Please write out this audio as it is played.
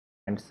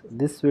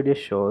This video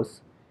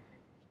shows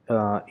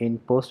in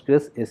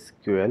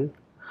PostgreSQL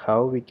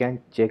how we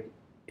can check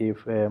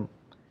if a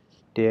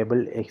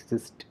table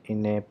exists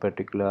in a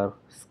particular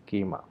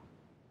schema.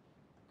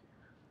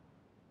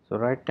 So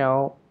right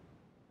now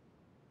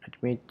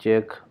let me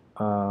check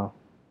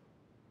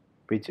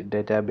which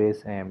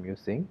database I am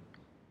using.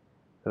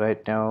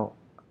 Right now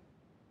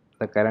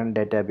the current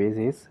database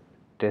is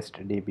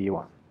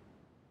testdb1.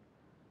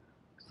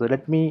 So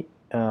let me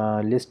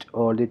list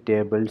all the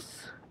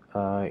tables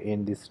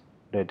in this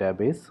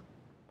database.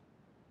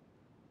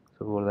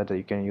 So for that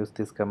you can use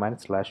this command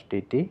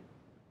 /tt.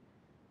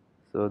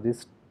 So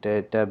this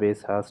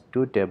database has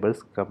two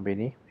tables,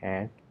 company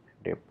and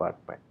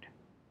department.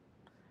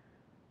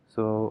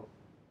 So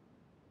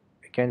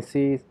you can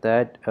see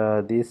that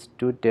these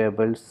two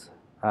tables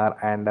are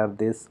under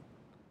this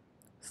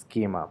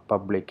schema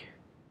public.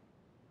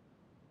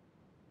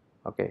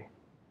 Okay,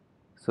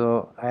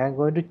 so I am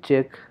going to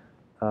check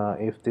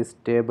if this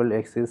table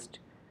exists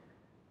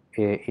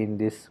in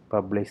this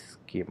public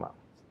schema.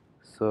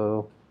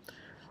 So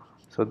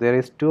there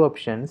is two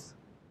options.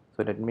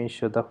 So let me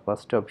show the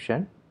first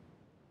option.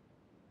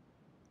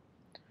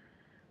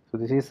 So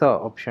this is the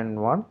option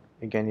 1.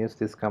 You can use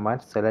this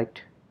command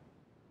select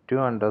to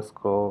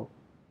underscore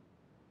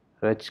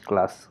rich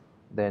class,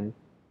 then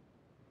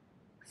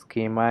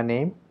schema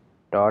name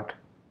dot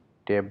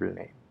table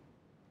name.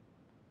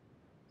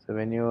 So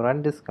when you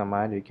run this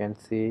command, you can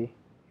see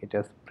it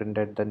has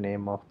printed the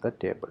name of the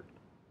table.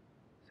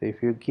 So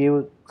if you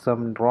give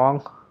some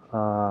wrong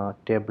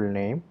table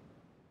name,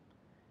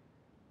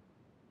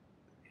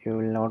 you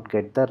will not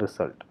get the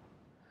result.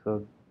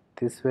 So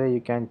this way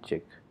you can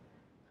check.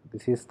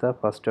 This is the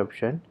first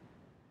option.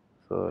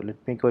 So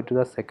let me go to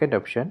the second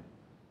option.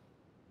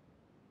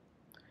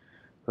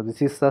 So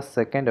this is the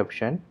second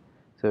option.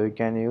 So you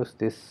can use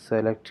this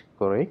select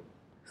query,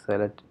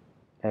 select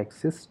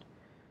exist,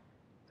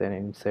 then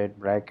inside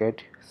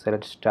bracket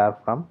select star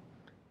from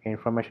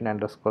information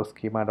underscore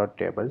schema dot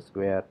tables,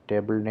 where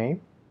table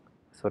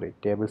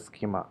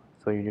schema.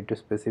 So you need to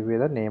specify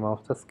the name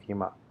of the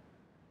schema.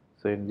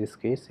 So in this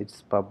case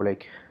it's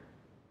public.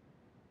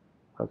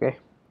 Okay,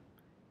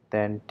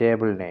 then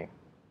table name,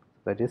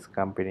 that is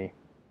company,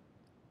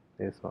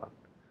 this one.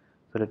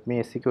 So let me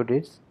execute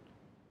it.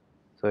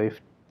 So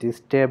if this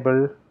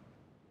table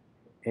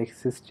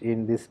exists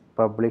in this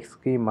public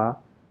schema,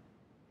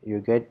 you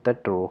get the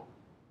true.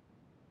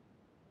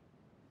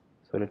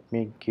 So let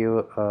me give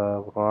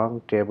a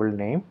wrong table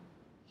name.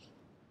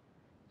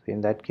 So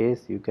in that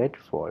case you get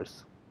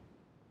false.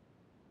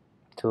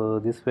 So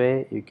this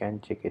way you can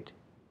check it.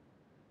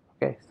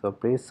 Okay, so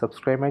please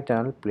subscribe my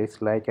channel,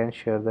 please like and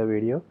share the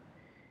video.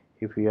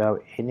 If you have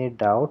any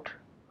doubt,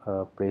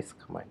 please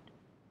comment.